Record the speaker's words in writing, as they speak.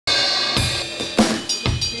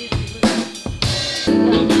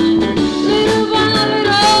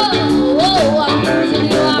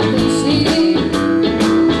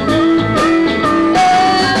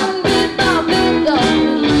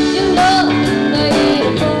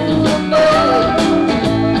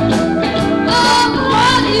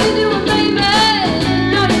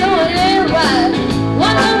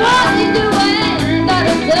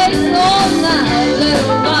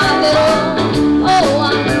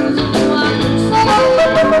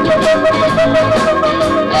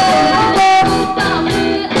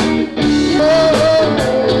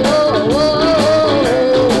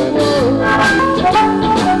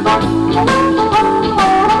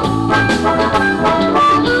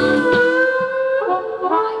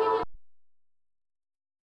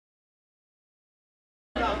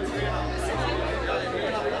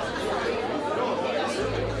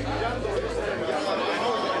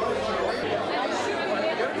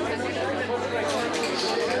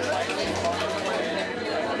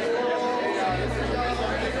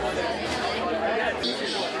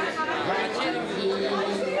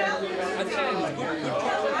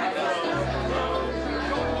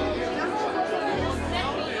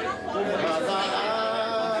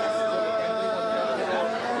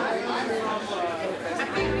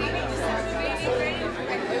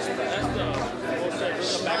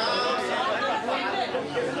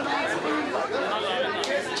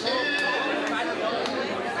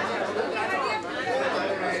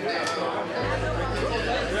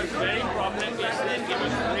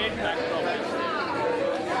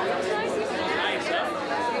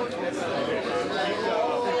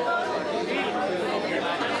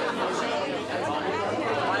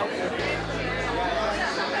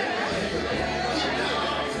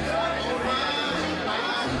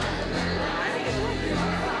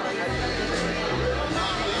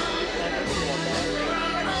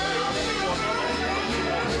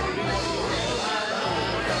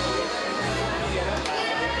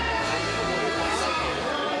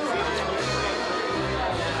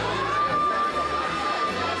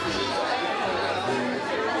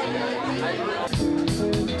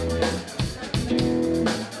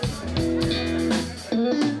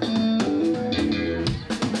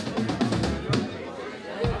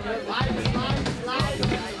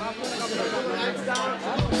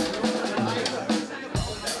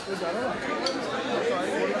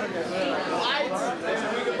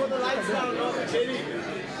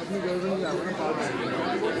Check,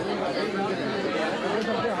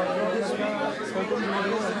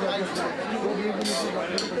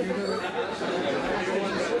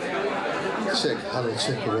 hello,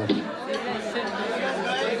 check one.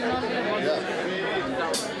 Yeah.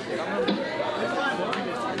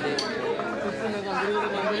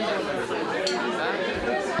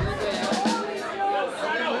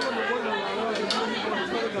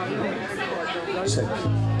 Check,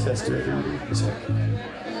 test it, check.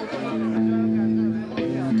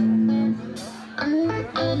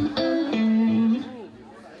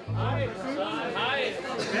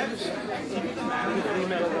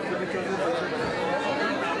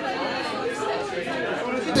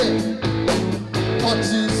 All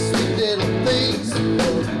two sweet little things,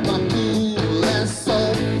 my cool ass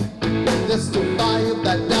soul, just to buy you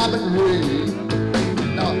that diamond ring.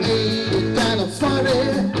 Now ain't it kinda funny?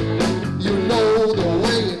 You know the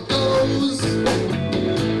way it goes.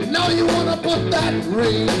 Now you wanna put that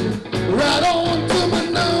ring right on to my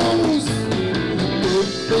nose.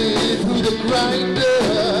 Put it through the grinder,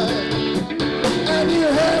 and you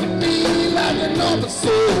have me like an open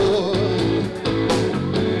sword.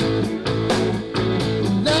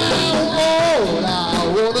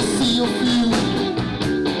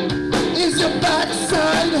 Is your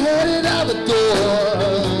backside headed out the door?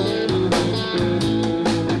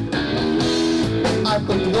 I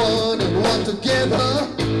put one and one together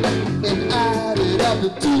and added up the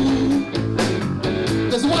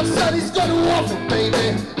two. Cause one side is gonna offer,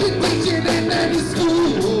 baby, you teach it in any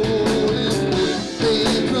school.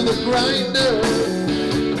 It's through the grinder,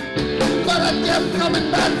 but I kept coming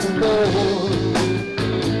back for more.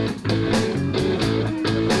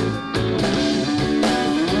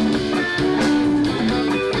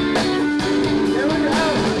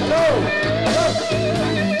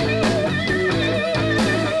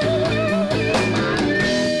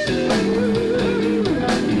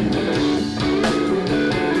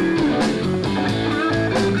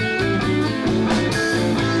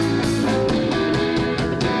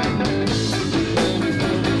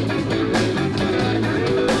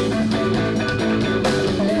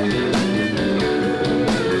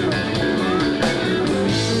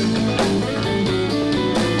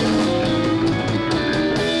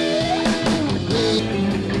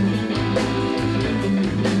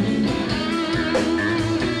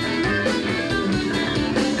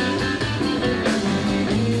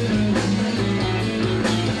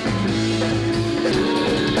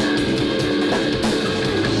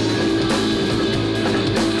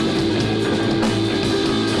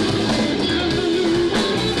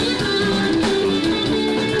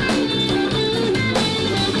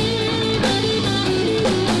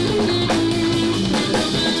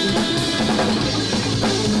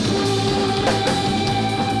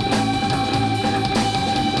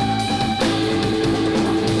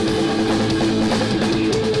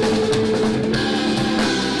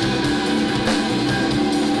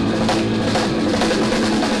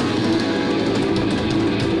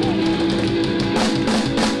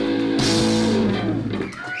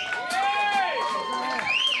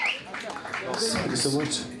 Thank you so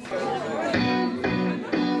much.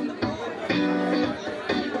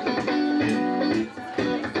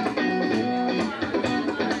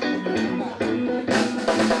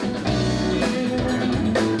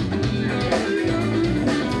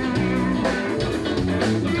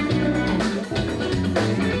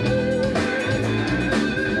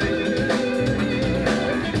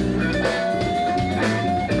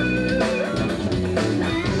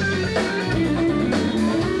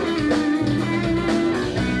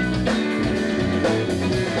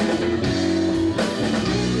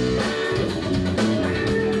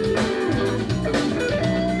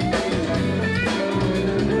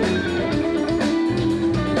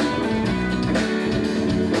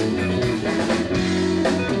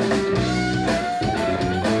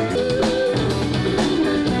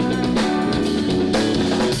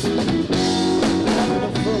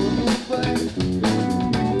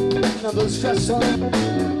 Another stressor,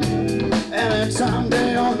 anytime,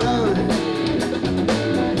 day or night.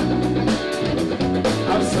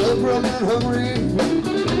 I'm so broken, hungry.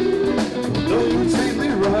 Don't you treat me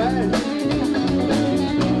right?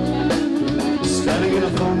 Standing in a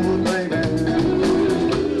phone booth, baby,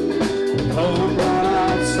 home right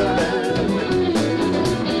outside.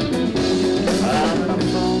 I'm in a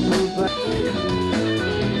phone booth, baby.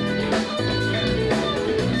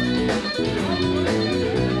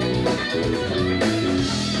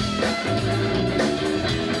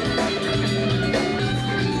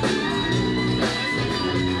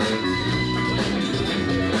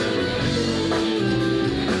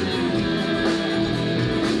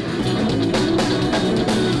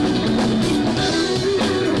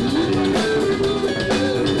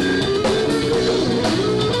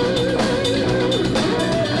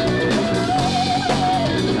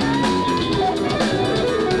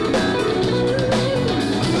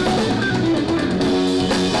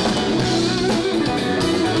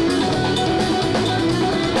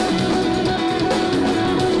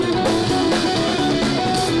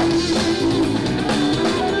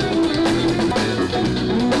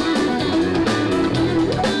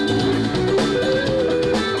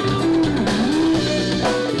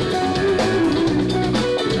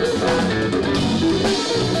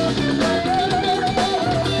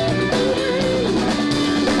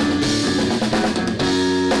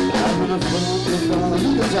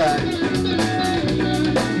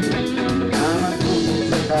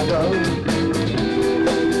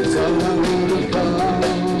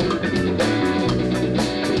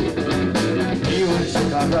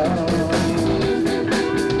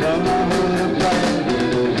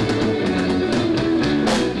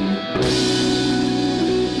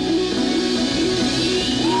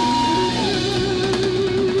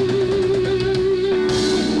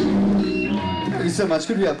 so much.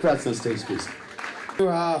 Could we have crowds on stage, please?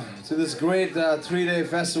 To this great 3-day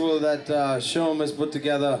festival that Shom has put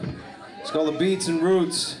together. It's called the Beats and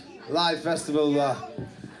Roots Live Festival.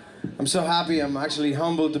 I'm so happy. I'm actually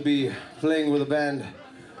humbled to be playing with a band,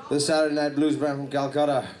 the Saturday Night Blues band from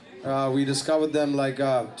Calcutta. We discovered them like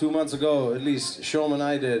 2 months ago, at least Shom and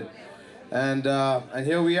I did. And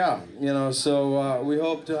here we are, you know, so we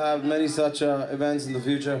hope to have many such events in the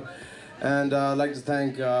future. And I'd like to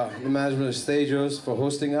thank the management of Stageos for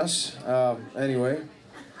hosting us. Anyway,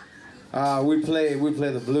 we play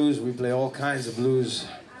the blues. We play all kinds of blues.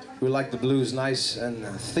 We like the blues nice and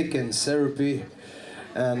thick and syrupy.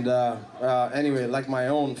 And anyway, like my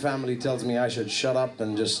own family tells me I should shut up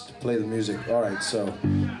and just play the music. All right, so.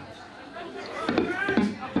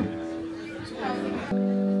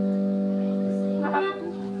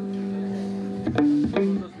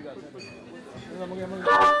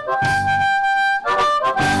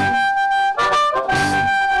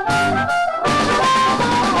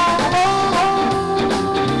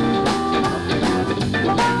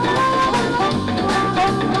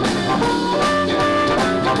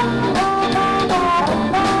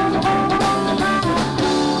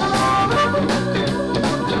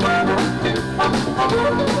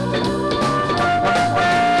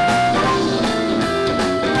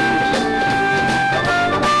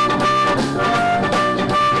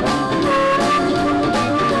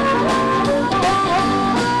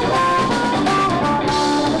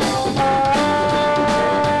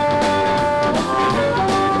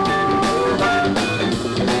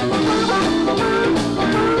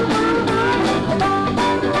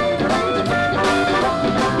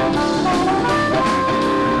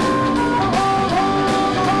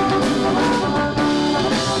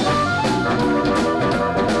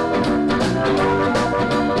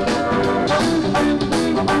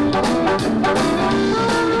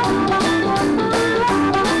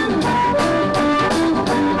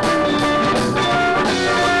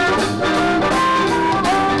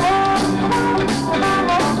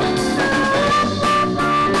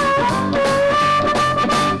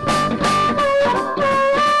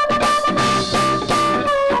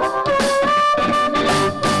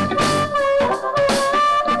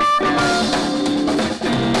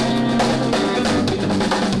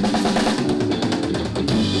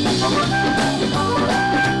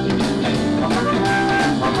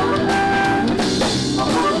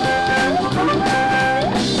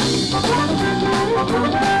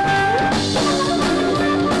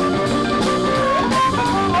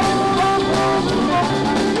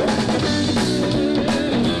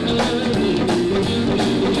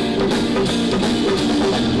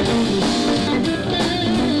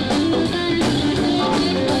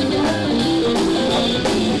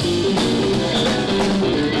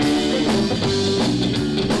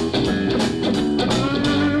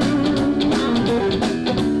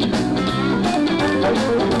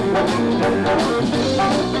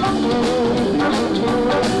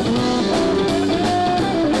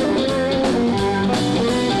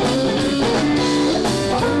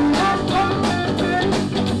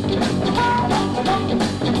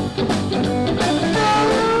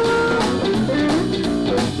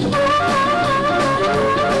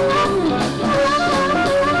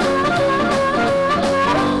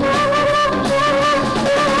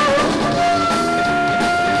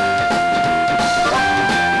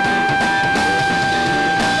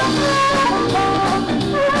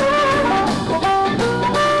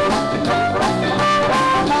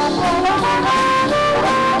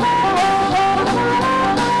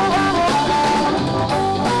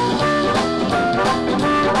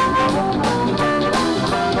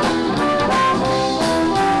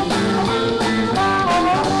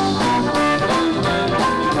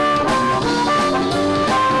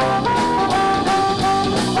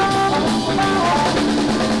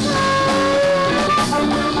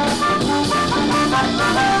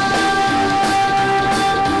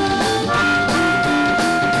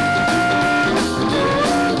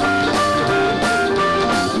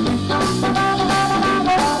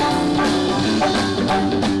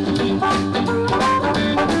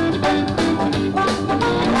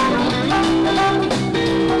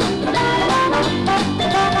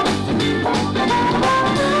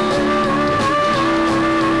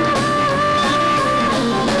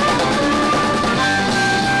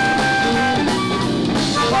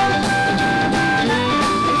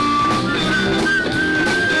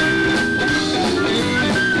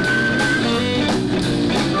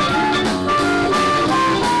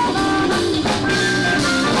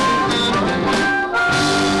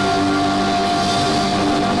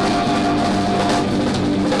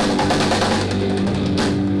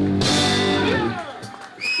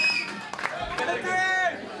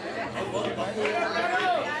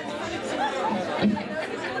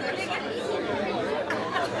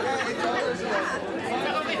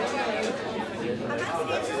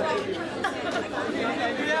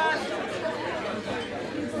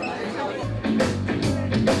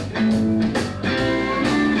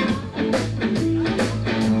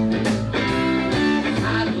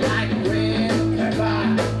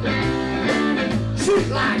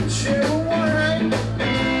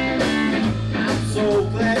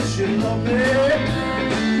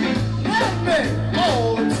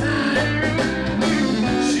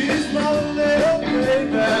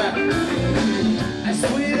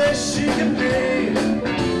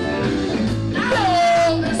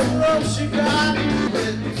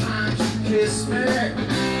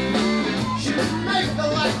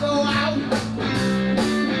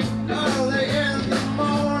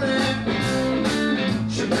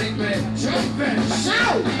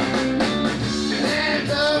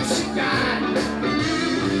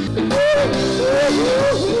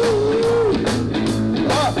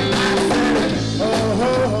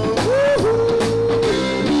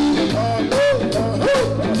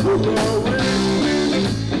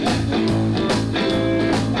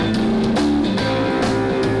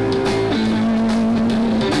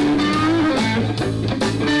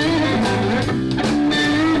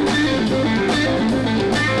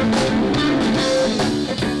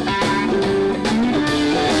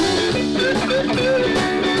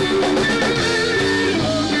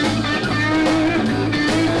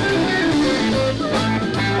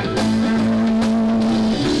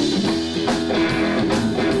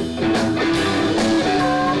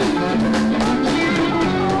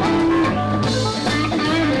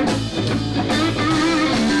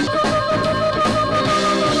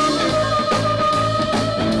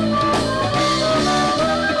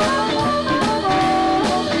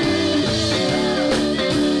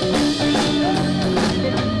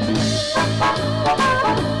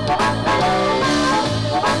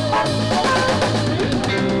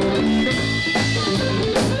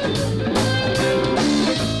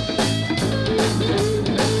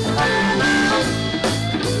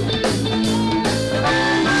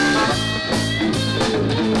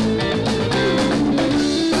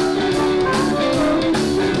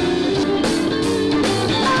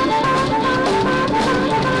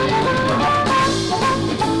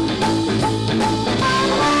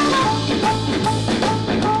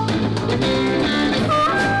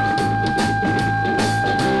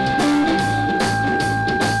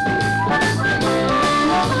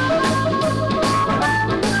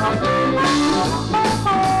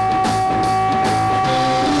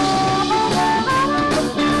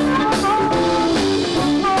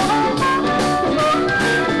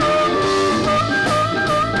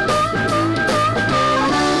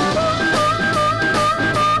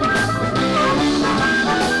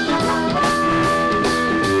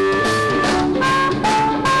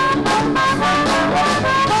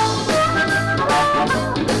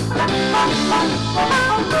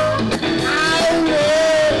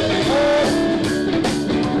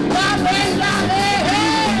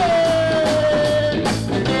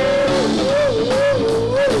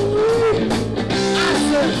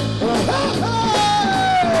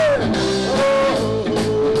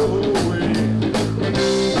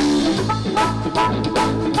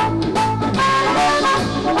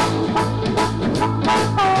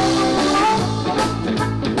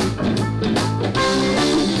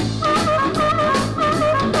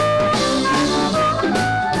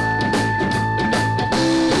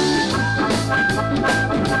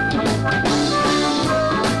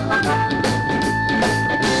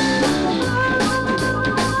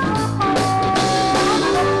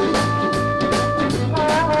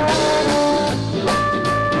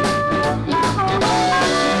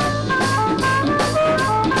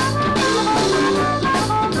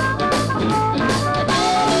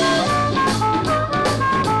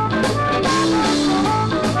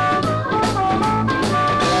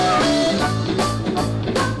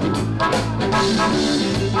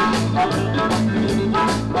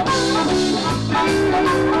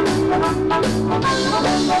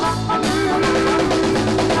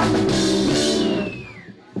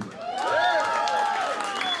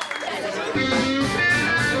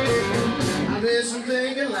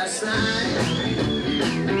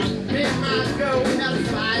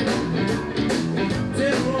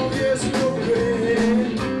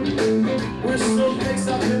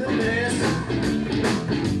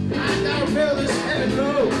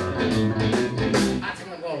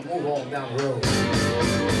 road.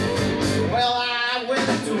 Well, I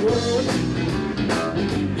went to work.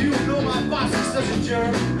 You know my boss is such a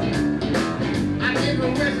jerk. I gave him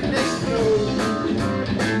a resignation note.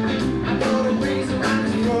 I throw the wings around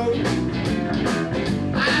his throat.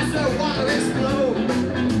 I saw water explode.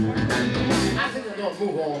 I think I'm gonna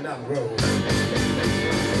move on down the road.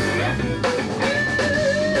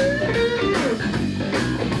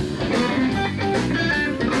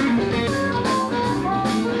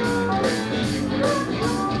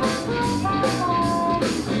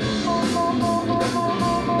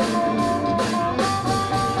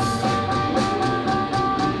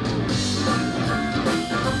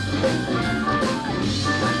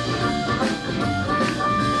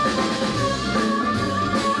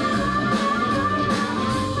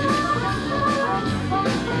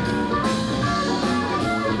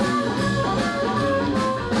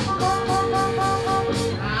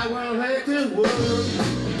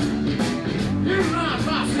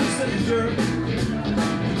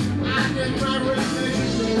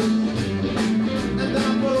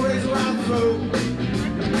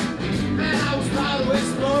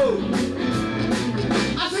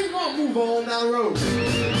 On down the road.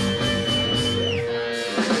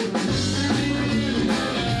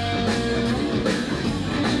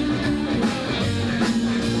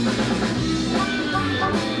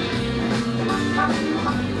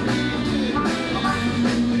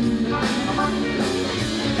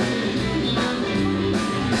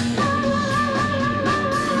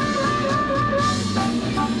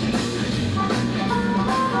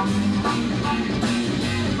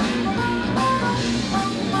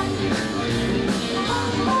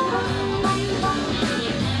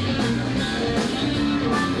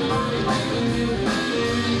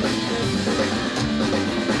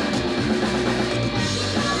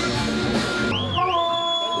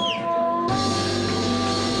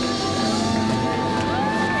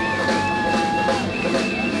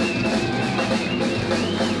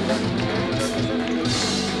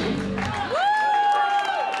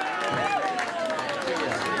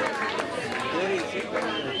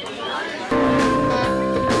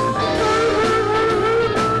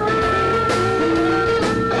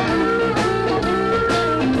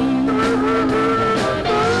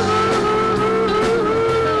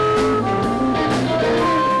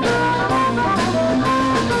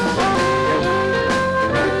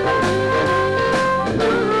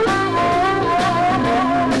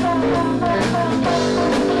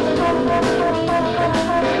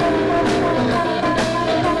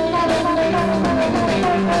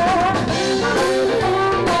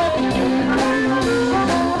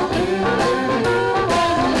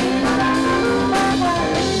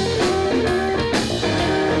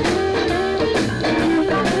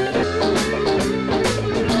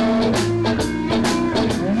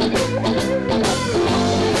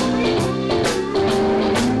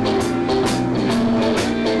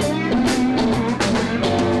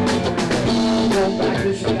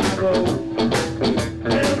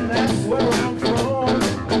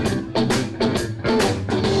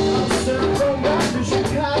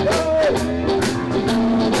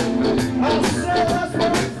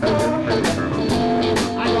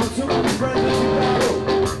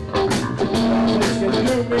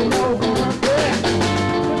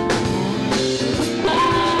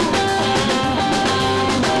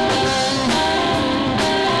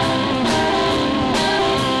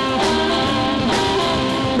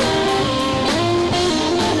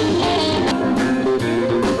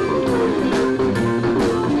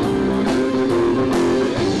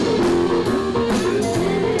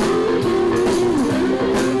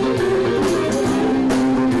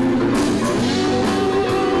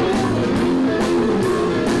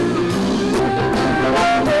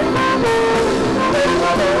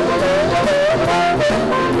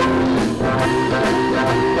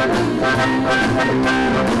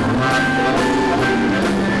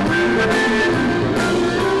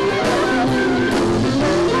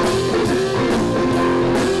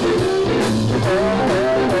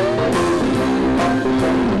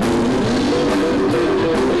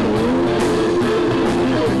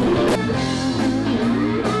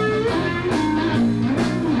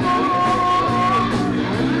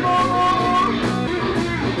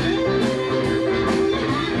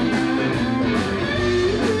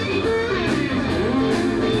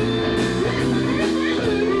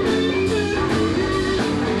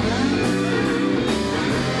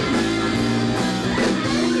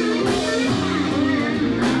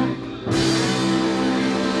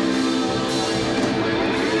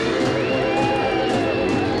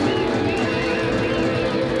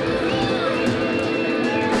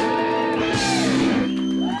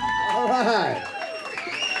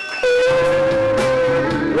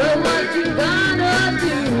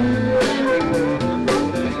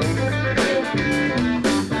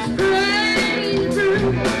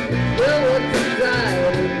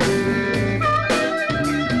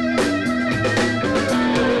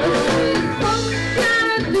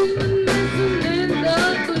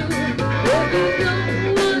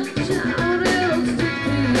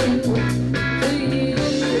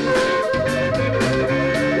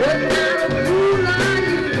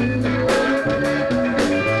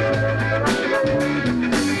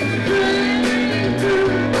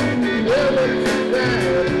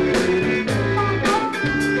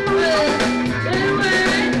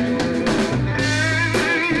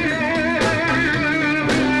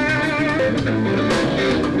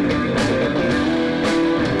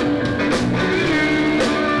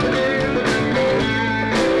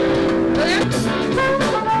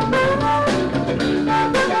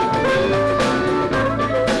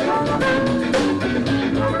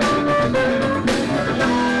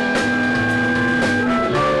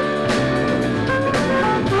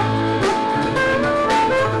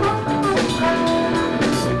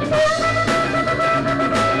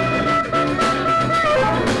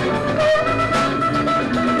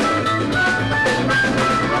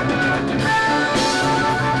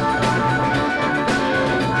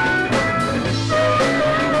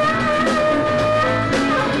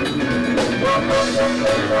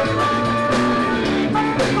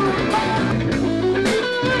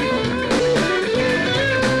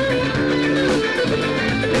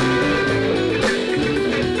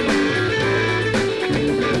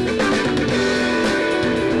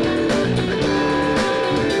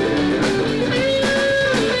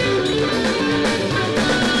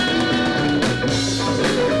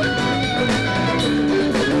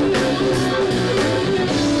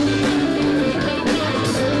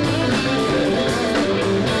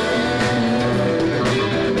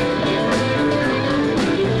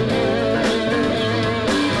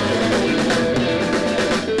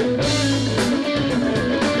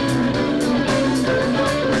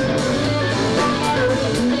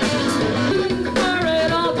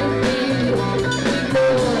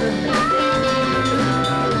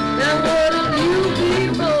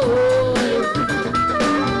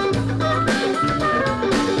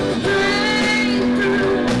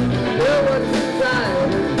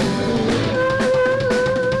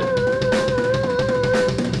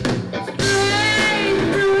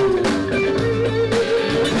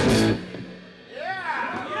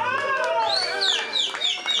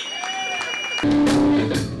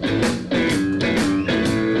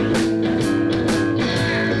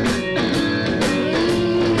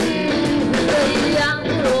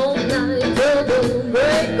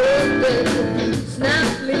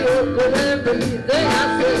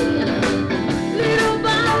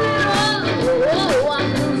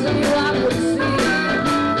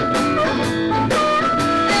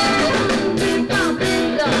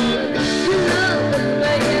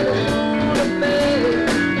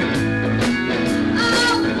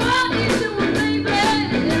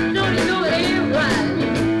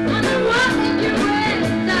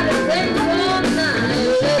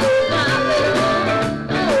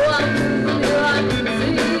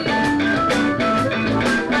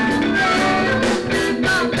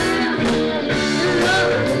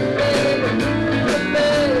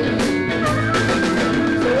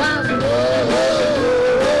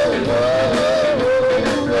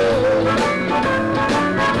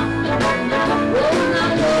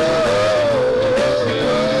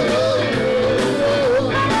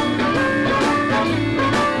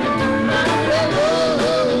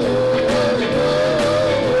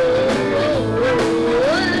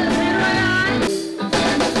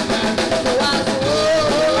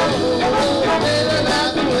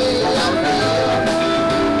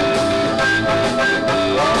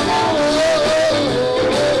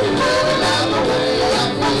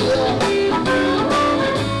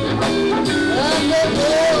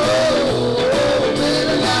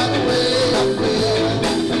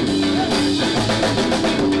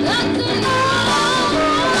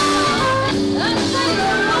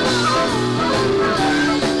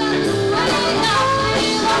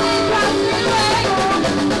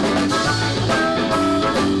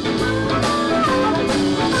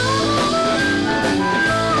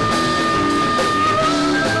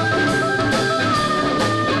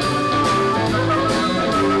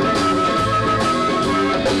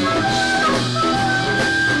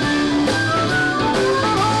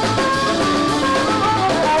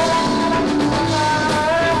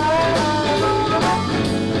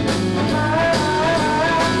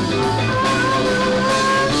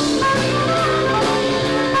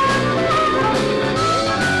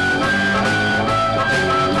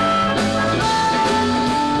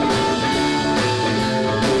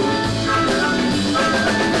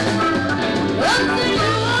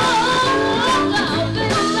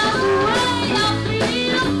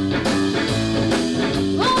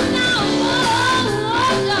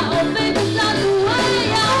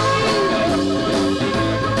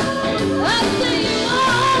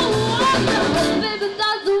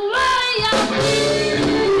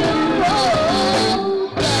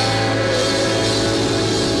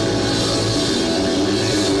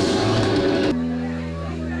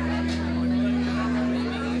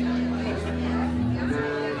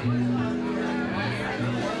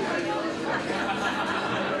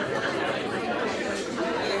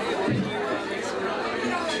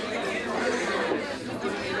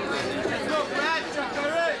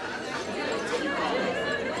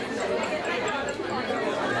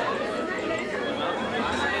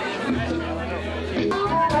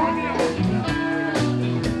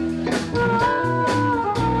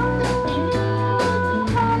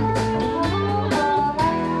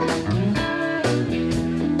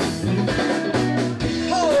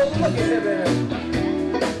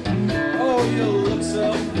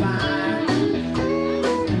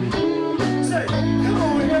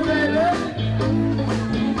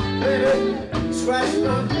 Scratch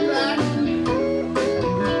my back.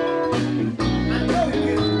 I know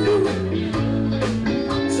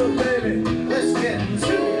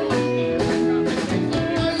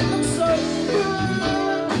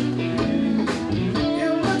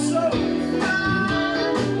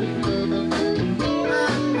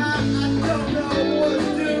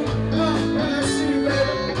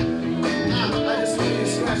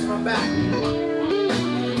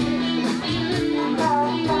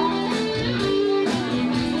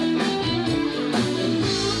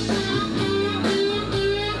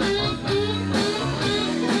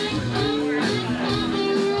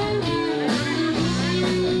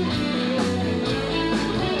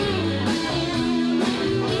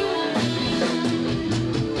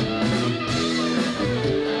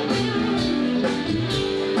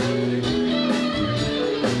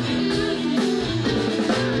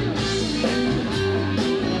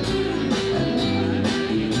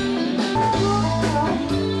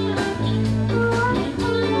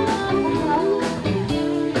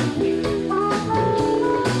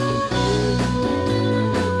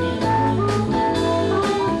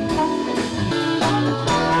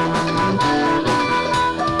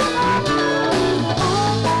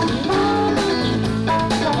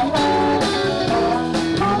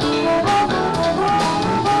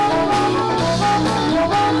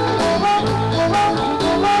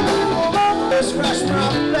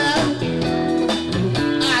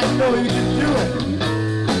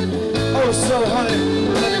So honey,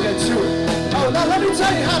 let me get to it. Oh, now let me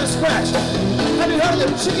tell you how to scratch. Have you heard of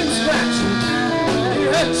the chicken scratch? You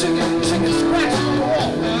heard chicken scratch on the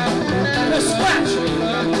wall. Let's scratch.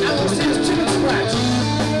 I want to see this chicken scratch.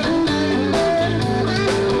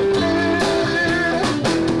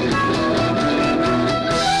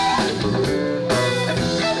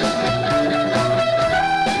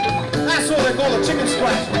 That's what they call a chicken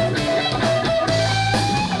scratch.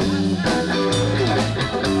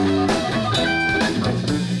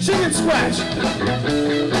 Chicken scratch.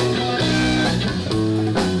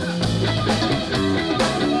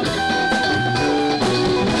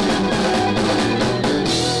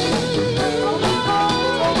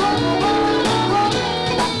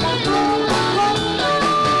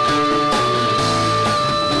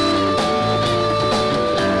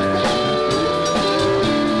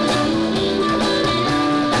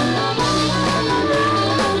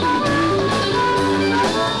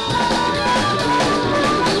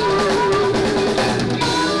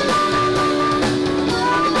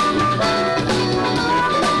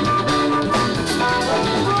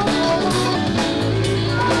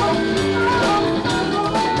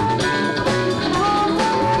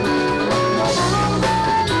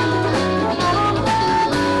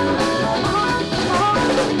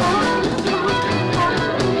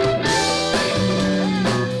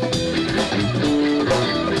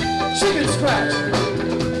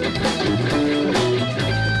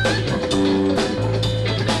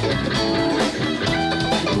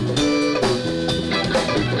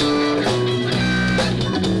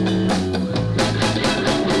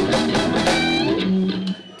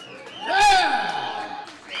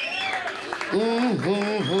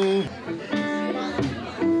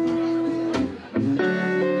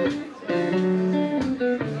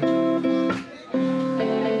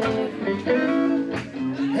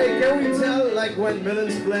 Hey, can we tell, like, when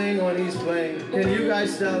Milind's playing or when he's playing? Can you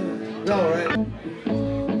guys tell? No, right?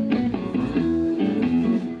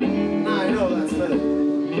 I know that's Milind.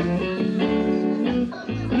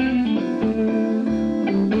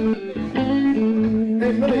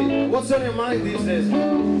 Hey, Millie, what's on your mind these days?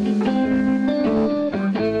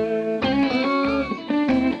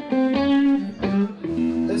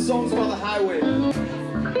 This song's about the highway.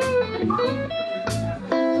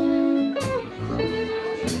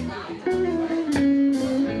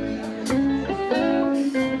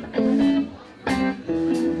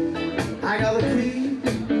 I got the key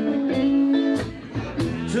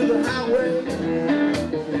to the highway.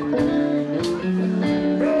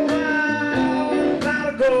 Go out,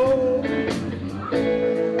 gotta go.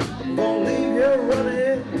 Don't leave you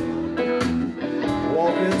running.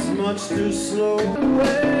 Walking's much too slow.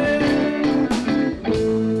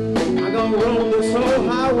 I'm gonna roll this whole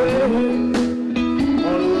highway on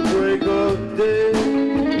the break of day.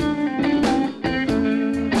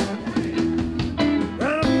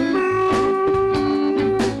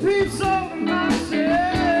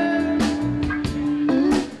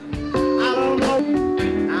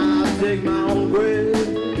 Take my own way.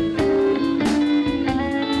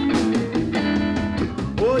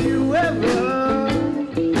 Will you ever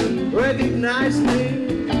recognize me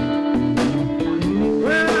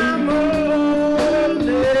when I'm old?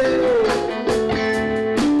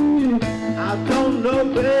 I don't know,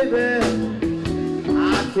 baby. I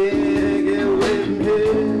can't get away from here.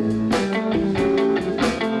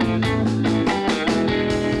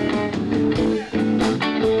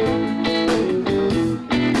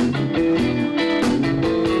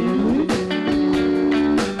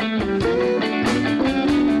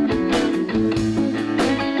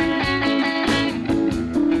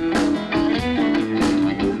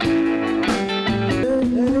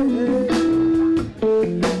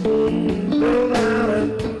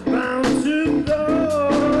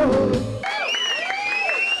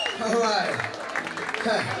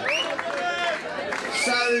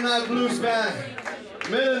 Saturday Night Blues Band,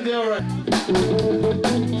 Milind Deora.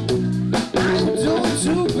 I ain't doing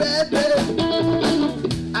too bad, baby.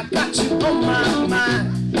 I got you on my mind.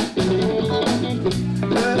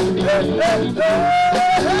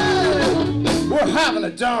 We're having a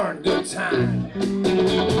darn good time.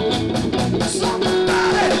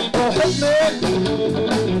 Somebody will help me,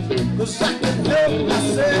 'cause I can help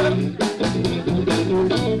myself.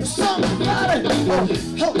 Somebody will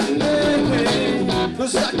help me,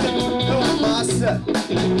 'cause I can help myself.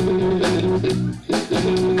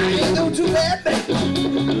 I ain't doing too bad, baby.